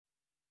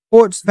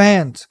Sports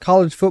fans,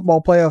 college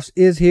football playoffs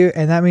is here,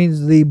 and that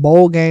means the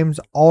bowl games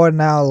are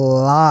now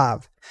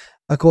live.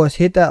 Of course,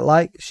 hit that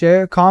like,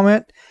 share,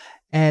 comment,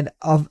 and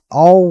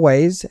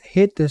always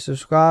hit the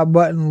subscribe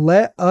button.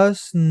 Let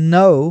us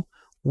know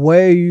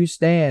where you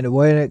stand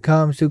when it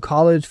comes to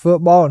college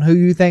football and who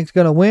you think is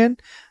going to win.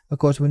 Of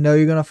course, we know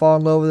you're going to fall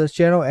in love with this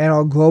channel and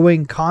our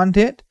growing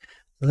content.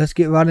 Let's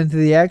get right into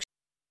the action.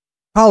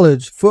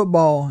 College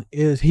football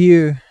is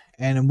here,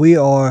 and we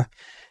are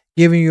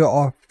giving you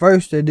our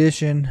first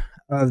edition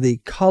of the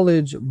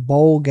college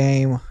bowl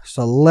game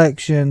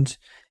selections,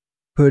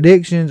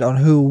 predictions on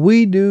who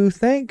we do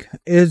think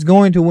is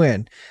going to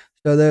win.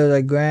 So there's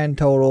a grand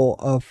total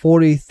of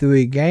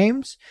 43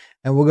 games,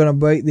 and we're going to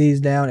break these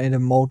down into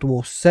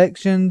multiple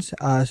sections.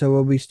 So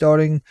we'll be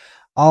starting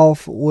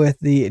off with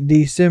the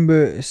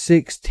December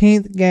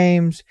 16th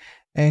games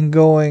and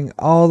going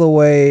all the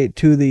way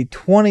to the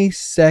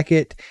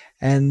 22nd,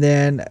 and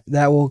then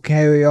that will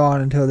carry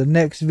on until the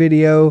next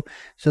video.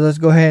 So let's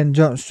go ahead and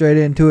jump straight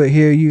into it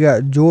here. You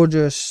got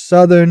Georgia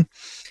Southern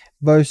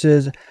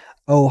versus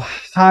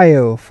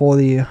Ohio for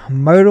the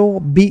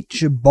Myrtle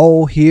Beach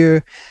Bowl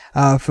here.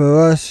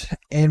 For us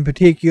in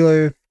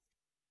particular,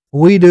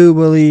 we do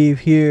believe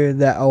here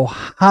that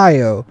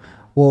Ohio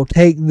will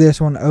take this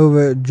one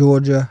over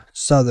Georgia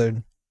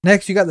Southern.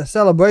 Next, you got the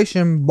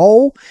Celebration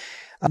Bowl.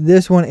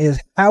 This one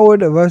is Howard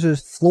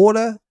versus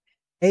Florida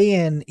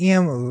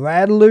A&M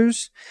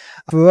Rattlers.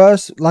 For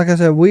us, like I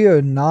said, we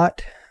are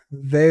not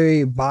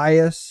very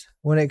biased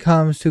when it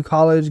comes to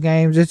college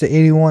games. It's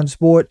any one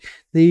sport.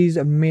 These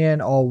men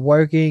are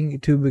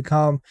working to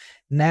become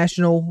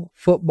national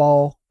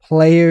football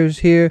players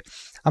here.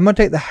 I'm going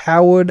to take the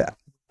Howard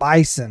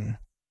Bison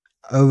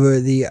over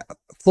the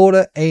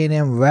Florida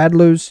A&M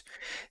Rattlers.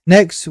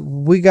 Next,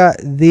 we got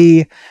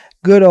the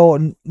good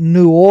old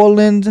New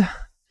Orleans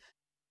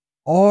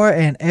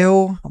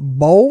R&L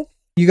Bowl.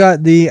 You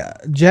got the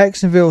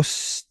Jacksonville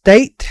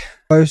State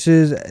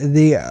versus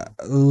the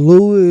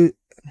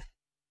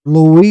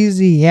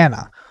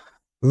Louisiana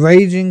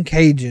Raging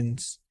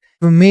Cajuns.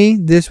 For me,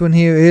 this one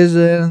here is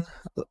in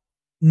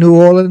New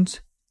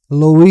Orleans.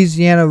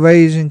 Louisiana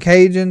Raging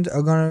Cajuns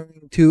are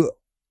going to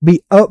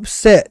be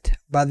upset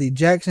by the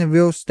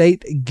Jacksonville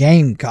State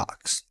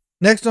Gamecocks.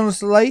 Next on the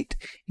slate,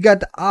 you got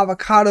the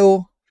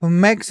Avocado from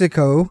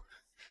Mexico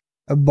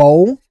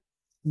Bowl,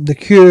 the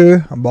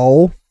Cure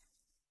Bowl.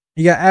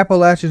 You got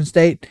Appalachian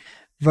State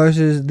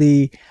versus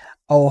the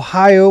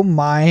Ohio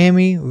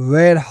Miami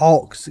Red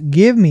Hawks.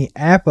 Give me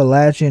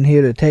Appalachian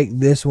here to take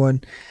this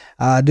one.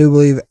 I do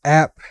believe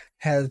App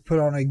has put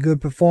on a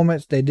good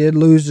performance. They did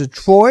lose to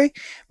Troy,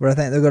 but I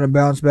think they're going to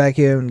bounce back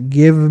here and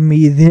give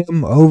me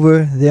them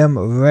over them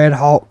Red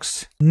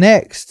Hawks.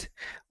 Next,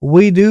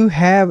 we do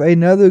have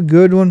another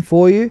good one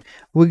for you.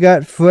 We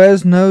got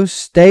Fresno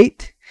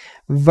State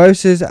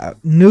versus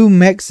New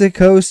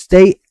Mexico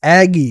State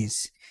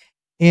Aggies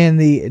in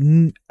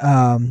the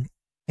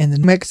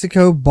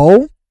Mexico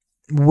Bowl.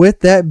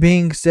 With that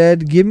being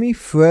said, give me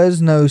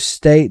Fresno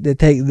State to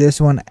take this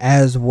one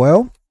as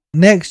well.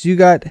 Next, you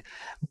got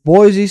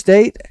Boise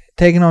State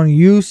taking on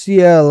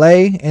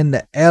UCLA in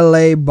the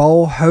LA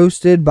Bowl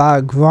hosted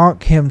by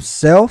Gronk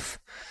himself.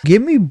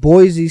 Give me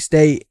Boise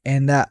State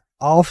in that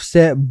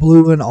offset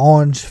blue and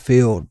orange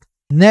field.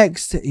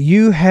 Next,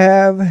 you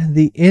have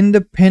the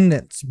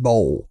Independence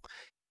Bowl.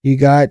 You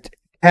got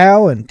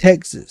Cal and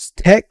Texas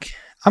Tech.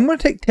 I'm going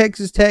to take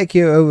Texas Tech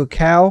here over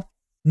Cal.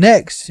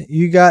 Next,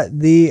 you got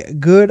the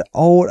good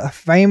old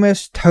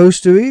famous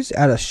Toasteries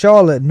out of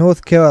Charlotte,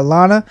 North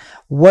Carolina.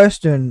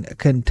 Western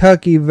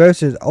Kentucky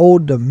versus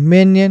Old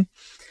Dominion.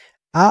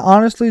 I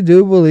honestly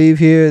do believe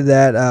here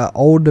that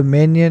Old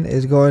Dominion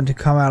is going to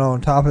come out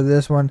on top of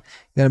this one.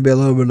 Going to be a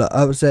little bit of an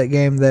upset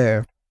game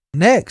there.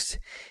 Next,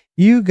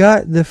 you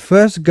got the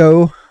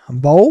Frisco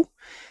Bowl.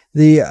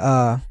 The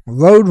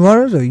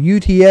Roadrunners or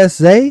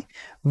UTSA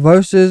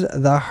versus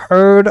the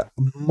Herd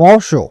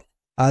Marshall.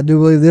 I do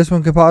believe this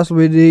one could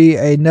possibly be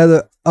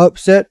another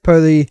upset per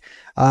the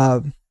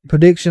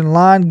prediction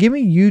line. Give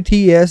me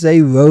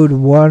UTSA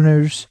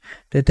Roadrunners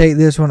to take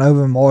this one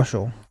over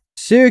Marshall.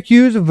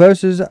 Syracuse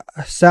versus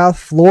South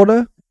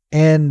Florida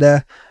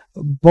and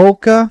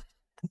Boca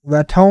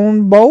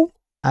Raton Bowl.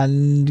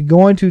 I'm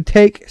going to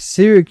take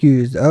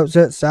Syracuse to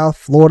upset South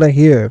Florida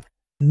here.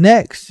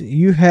 Next,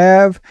 you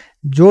have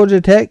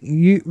Georgia Tech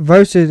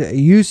versus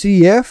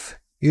UCF,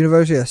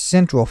 University of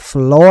Central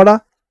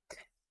Florida.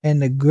 In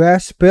the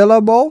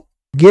Graspilla Bowl,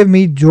 give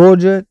me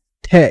Georgia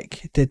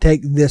Tech to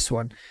take this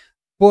one.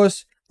 Of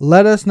course,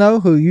 let us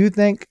know who you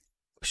think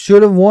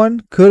should have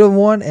won, could have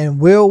won, and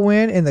will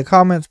win in the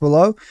comments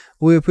below.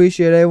 We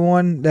appreciate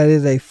everyone that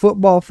is a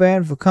football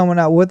fan for coming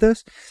out with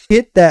us.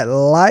 Hit that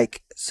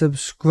like,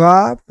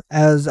 subscribe,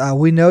 as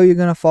we know you're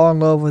going to fall in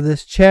love with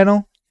this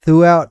channel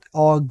throughout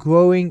our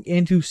growing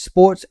into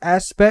sports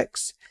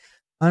aspects.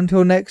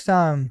 Until next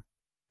time,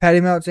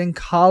 Patty Melts and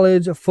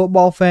college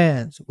football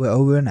fans, we're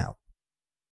over and out.